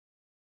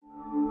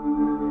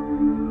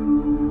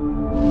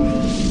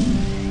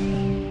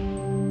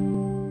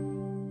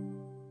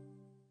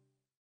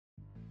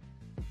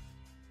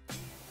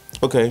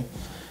Okay.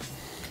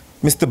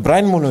 Mr.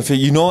 Brian Molefe,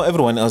 you know,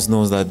 everyone else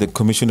knows that the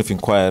Commission of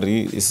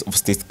Inquiry of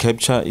State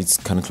Capture is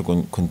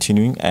currently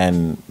continuing,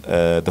 and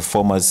the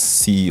former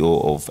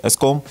CEO of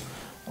ESCOM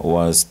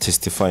was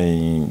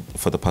testifying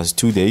for the past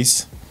 2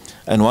 days.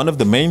 And one of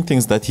the main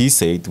things that he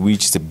said,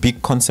 which is a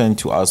big concern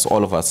to us,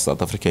 all of us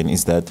South African,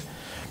 is that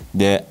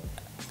the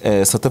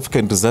South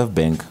African Reserve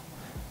Bank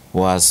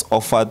was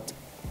offered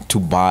to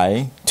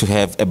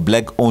have a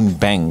black-owned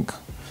bank,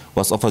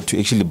 was offered to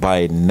actually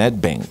buy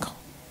Nedbank.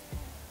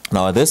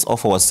 Now, this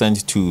offer was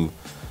sent to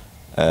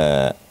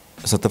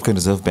South African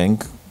Reserve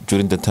Bank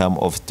during the time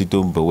of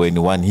Tito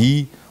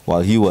Mboweni,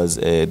 while he was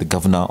the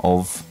governor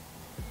of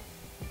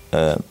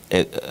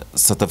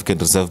South African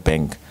Reserve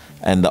Bank.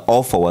 And the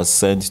offer was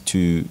sent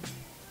to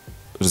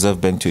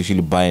Reserve Bank to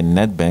actually buy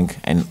Nedbank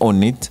and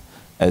own it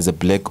as a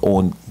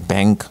black-owned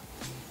bank.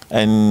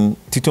 And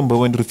Tito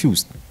Mboweni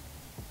refused.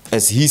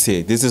 As he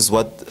said, this is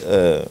what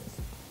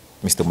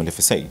Mr.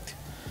 Molefe said.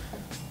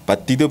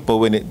 But Tito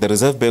Mboweni, the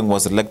Reserve Bank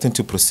was reluctant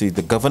to proceed.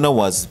 The governor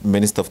was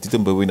Minister of Tito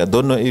Mboweni. I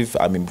don't know if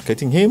I'm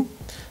implicating him.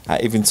 I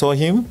even saw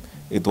him.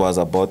 It was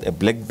about a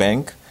black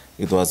bank.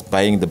 It was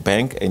buying the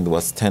bank and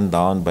was turned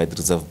down by the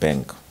Reserve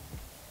Bank.